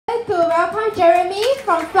welcome Jeremy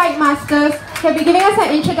from Flightmasters. He'll be giving us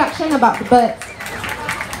an introduction about the birds.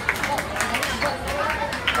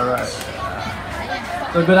 Alright.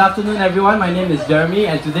 So good afternoon everyone, my name is Jeremy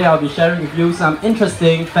and today I'll be sharing with you some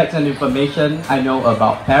interesting facts and information I know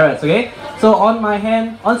about parrots, okay? So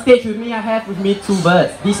on stage with me I have with me two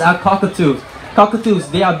birds. These are cockatoos. Cockatoos,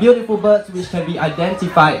 they are beautiful birds which can be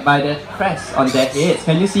identified by the crest on their heads.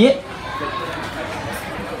 Can you see it?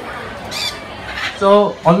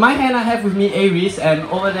 So on my hand I have with me Aries and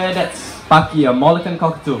over there that's Sparky, a Moluccan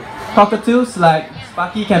cockatoo. Cockatoos like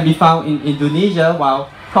Sparky can be found in Indonesia while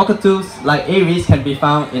cockatoos like Aries can be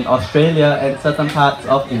found in Australia and certain parts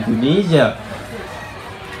of Indonesia.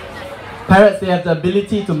 Parrots, they have the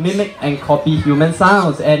ability to mimic and copy human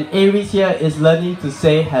sounds, and Aries here is learning to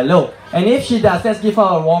say hello. And if she does, let's give her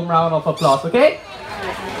a warm round of applause, okay?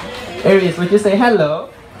 Aries, would you say hello?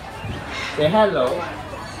 Say hello.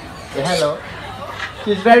 Say hello.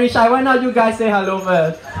 She's very shy. Why not you guys say hello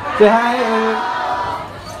first? Say hi, Aries.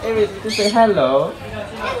 Aries, would you say hello?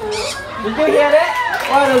 Did you hear that?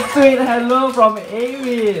 What a sweet hello from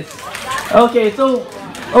Aries. Okay, so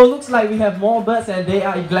looks like we have more birds and they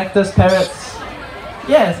are Eclectus parrots.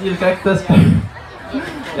 Yes, Eclectus parrots.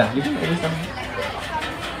 Yeah, you can maybe some.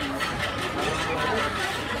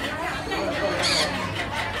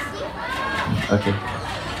 Okay.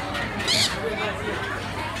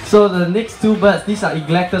 So the next two birds, these are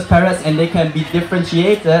Eclectus parrots and they can be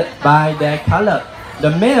differentiated by their color.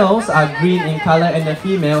 The males are green in color and the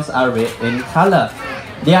females are red in color.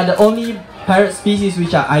 They are the only parrot species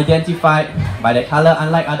which are identified by their color,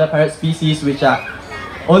 unlike other parrot species which are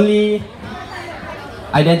only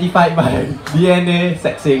identified by DNA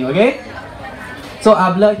sexing, okay? So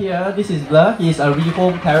our Blur here, this is Blur. He is a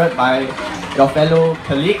rehomed parrot by your fellow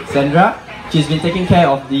colleague, Sandra. She's been taking care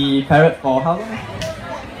of the parrot for how long?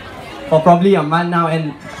 For probably a month now,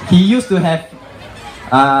 and he used to have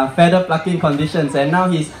feather plucking conditions and now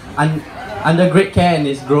he's under great care and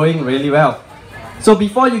is growing really well. So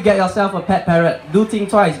before you get yourself a pet parrot, do think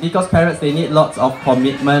twice because parrots, they need lots of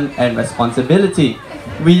commitment and responsibility.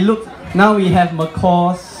 Now we have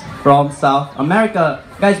macaws from South America.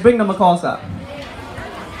 Guys, bring the macaws up.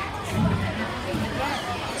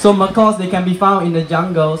 So macaws, they can be found in the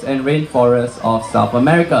jungles and rainforests of South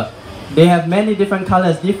America. They have many different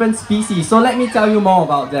colors, different species. So let me tell you more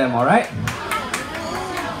about them, alright?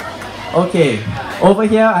 Okay, over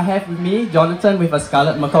here I have with me Jonathan with a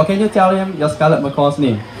scarlet macaw. Can you tell him your scarlet macaw's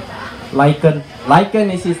name? Lycan.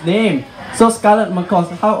 Lycan is his name. So scarlet macaws,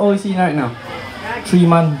 how old is he right now? 3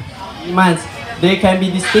 months. 3 months. They can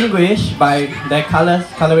be distinguished by their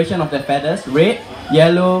coloration of their feathers: red,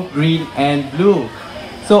 yellow, green, and blue.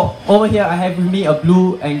 So over here I have with me a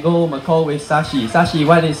blue and gold macaw with Sashi. Sashi,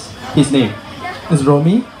 what is his name? It's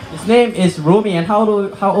Romy. His name is Romy, and how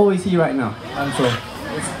old is he right now? I'm so.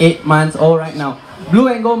 It's 8 months old right now. Blue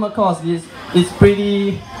and gold macaws is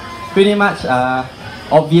pretty much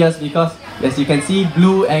obvious because as you can see,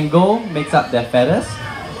 blue and gold makes up their feathers.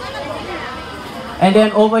 And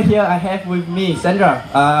then over here I have with me Sandra.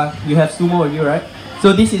 You have Sumo with you, right?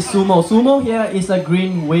 So this is Sumo. Sumo here is a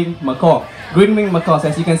green winged macaw. Green winged macaws,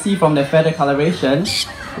 as you can see from the feather coloration,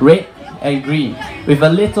 red and green with a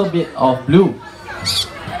little bit of blue.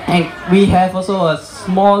 And we have also a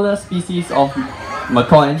smaller species of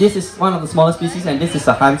macaw, and this is one of the smaller species, and this is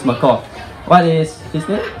a Hans macaw. What is his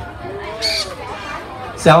name?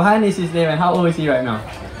 Xiao Han is his name, and how old is he right now?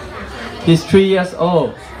 He's 3 years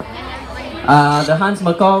old. The Hans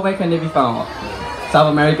macaw, where can they be found?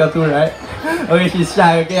 South America too, right? Okay, she's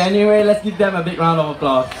shy. Okay, anyway, let's give them a big round of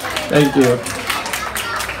applause. Thank you.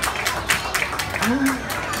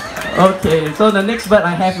 Okay, so the next bird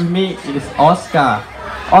I have with me is Oscar.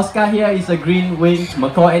 Oscar here is a green-winged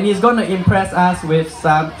macaw and he's going to impress us with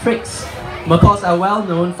some tricks. Macaws are well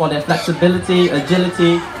known for their flexibility,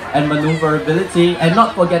 agility, and maneuverability, and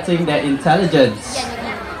not forgetting their intelligence.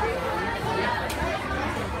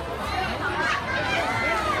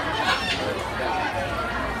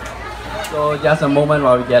 So just a moment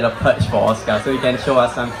while we get a perch for Oscar so he can show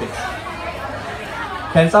us some tricks.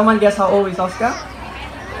 Can someone guess how old is Oscar?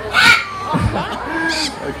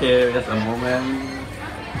 Okay, just a moment.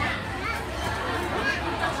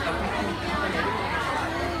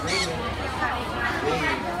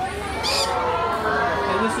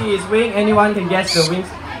 See his wing. Anyone can guess the wings?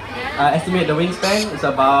 Estimate the wingspan. It's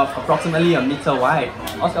about approximately 1 meter wide.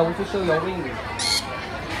 Oscar, would you show your wing?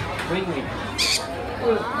 Wing.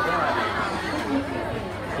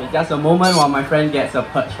 Okay, just a moment while my friend gets a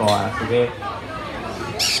perch for us. Okay.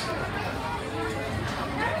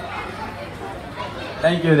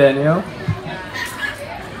 Thank you, Daniel.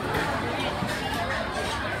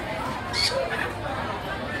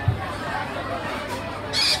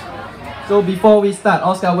 So before we start,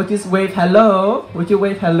 Oscar, would you wave hello? Would you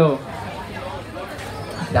wave hello?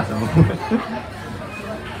 That's a moment.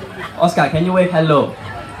 Oscar, can you wave hello?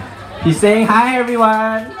 He's saying hi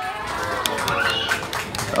everyone.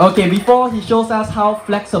 Okay, before he shows us how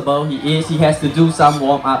flexible he is, he has to do some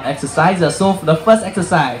warm-up exercises. So for the first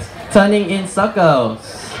exercise, turning in circles.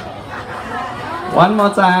 One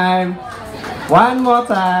more time. One more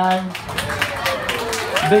time.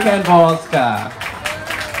 Big hand for Oscar.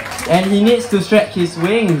 And he needs to stretch his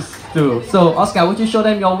wings too. So Oscar, would you show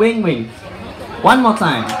them your wings? One more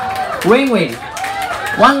time. Wing.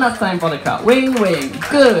 One last time for the crowd. Wing.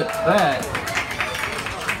 Good. Right.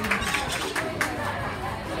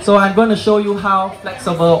 So I'm going to show you how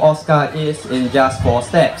flexible Oscar is in just 4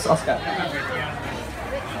 steps. Oscar.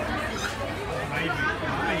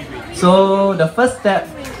 So the first step,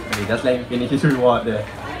 okay, just let him finish his reward there.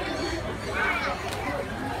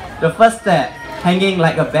 The first step, hanging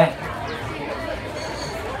like a bat.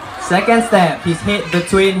 Second step, his head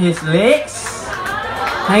between his legs,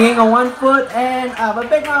 hanging on one foot and up. A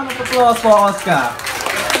big round of applause for Oscar.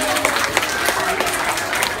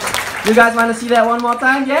 You guys want to see that one more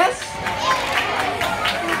time? Yes?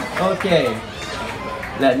 Okay.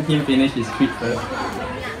 Let him finish his treat first.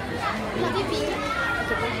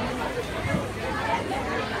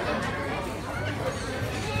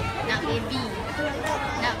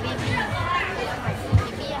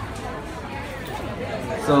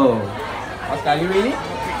 So, Oscar, you ready?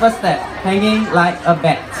 First step, hanging like a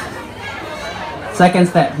bat. Second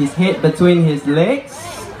step, his head between his legs,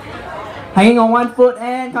 hanging on one foot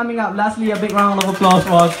and coming up. Lastly, a big round of applause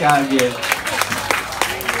for Oscar again.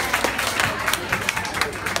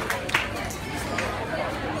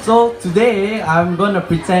 So today, I'm going to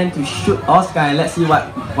pretend to shoot Oscar and let's see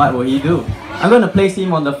what will he do. I'm going to place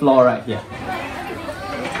him on the floor right here.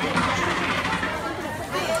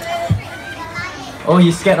 Oh,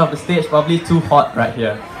 he's scared of the stage, probably too hot right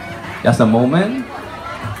here. Just a moment.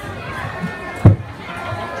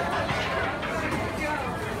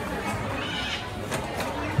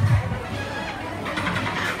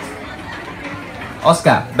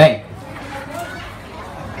 Oscar, bang.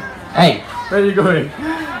 Hey, where are you going?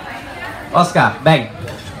 Oscar, bang.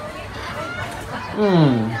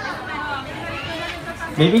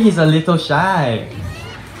 Maybe he's a little shy.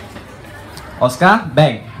 Oscar,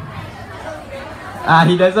 bang.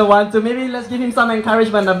 He doesn't want to. Maybe let's give him some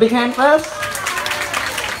encouragement. A big hand first.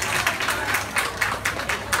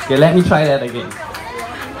 Okay, let me try that again.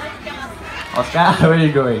 Oscar, where are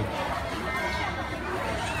you going?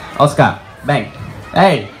 Oscar, bang.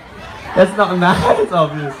 Hey, that's not nice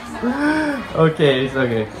of you. Okay, it's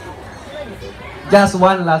okay. Just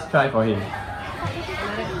one last try for him.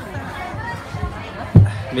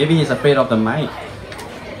 Maybe he's afraid of the mic.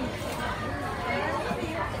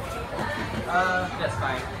 That's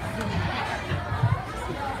fine.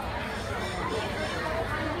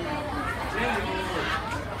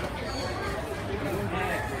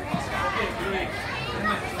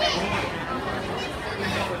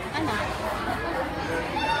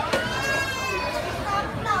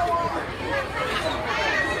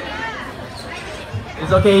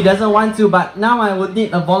 It's okay, he doesn't want to, but now I would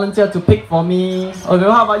need a volunteer to pick for me. Okay,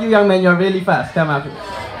 how about you, young man? You're really fast. Come on.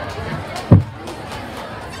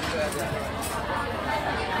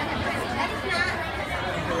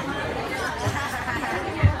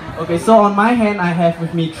 Okay, so on my hand, I have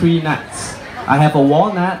with me 3 nuts. I have a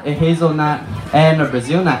walnut, a hazelnut, and a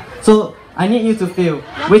Brazil nut. So I need you to feel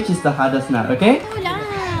which is the hardest nut, okay?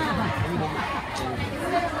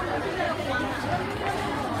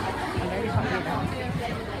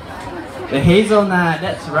 The hazelnut,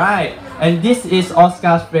 that's right. And this is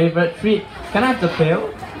Oscar's favorite treat. Can I have the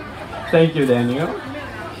pail? Thank you, Daniel.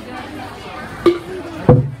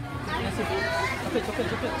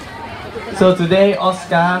 So today,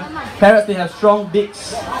 Oscar, parrots, they have strong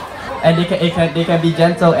beaks and they can be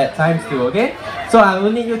gentle at times too, okay? So I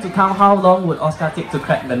will need you to count how long would Oscar take to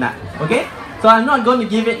crack the nut, okay? So I'm not going to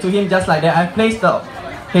give it to him just like that. I placed the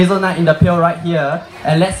hazelnut in the pail right here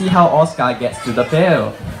and let's see how Oscar gets to the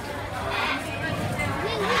pail.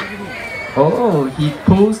 Oh, he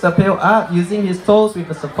pulls the pail up using his toes with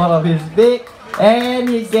the support of his beak and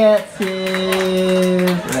he gets his...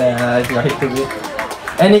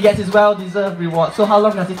 And he gets his well-deserved reward. So how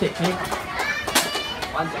long does it take, Nick?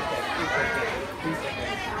 1 second, 2 seconds, 3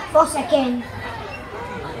 seconds. 4 seconds.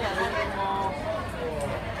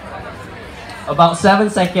 About 7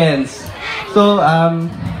 seconds. So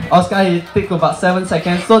Oscar, it took about 7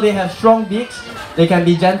 seconds. So they have strong beaks. They can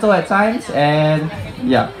be gentle at times and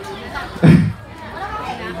yeah.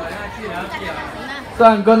 So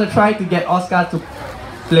I'm gonna try to get Oscar to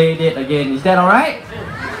play date again. Is that alright?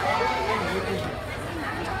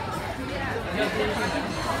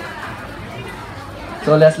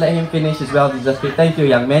 So let's let him finish his well-deserved treat. Thank you,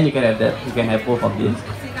 young man. You can have that. You can have both of these.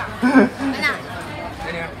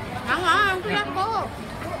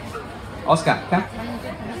 Oscar, come.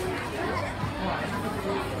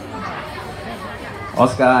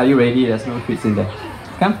 Oscar, are you ready? There's no treats in there.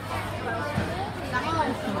 Come.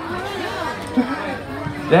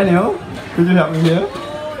 Daniel, could you help me here?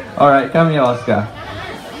 Alright, come here, Oscar.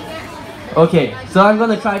 Okay, so I'm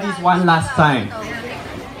gonna try this one last time.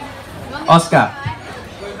 Oscar.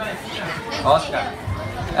 Oscar.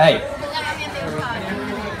 Hey.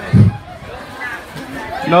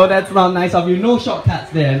 No, that's not nice of you. No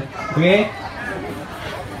shortcuts there. Okay?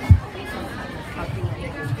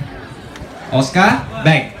 Oscar,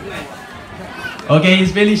 back. Okay,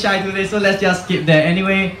 he's really shy today, so let's just skip there.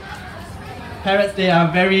 Anyway, parrots, they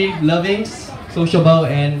are very loving, sociable,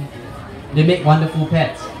 and they make wonderful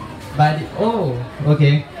pets. But, oh,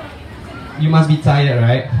 okay. You must be tired,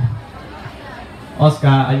 right? Oscar,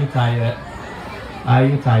 are you tired? Are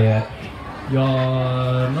you tired?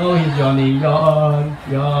 Yawn. No, he's yawning. Yawn.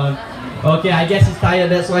 Yawn. Okay, I guess he's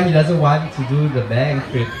tired. That's why he doesn't want to do the bang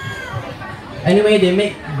trip. Anyway, they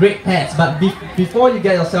make great pets. But before you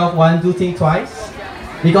get yourself one, do think twice.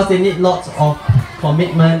 Because they need lots of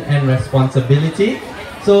commitment and responsibility.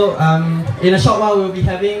 So, in a short while, we'll be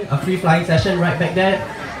having a free flying session right back there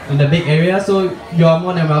in the big area. So, you're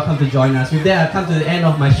more than welcome to join us. With that, I've come to the end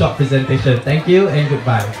of my short presentation. Thank you and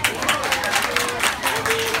goodbye.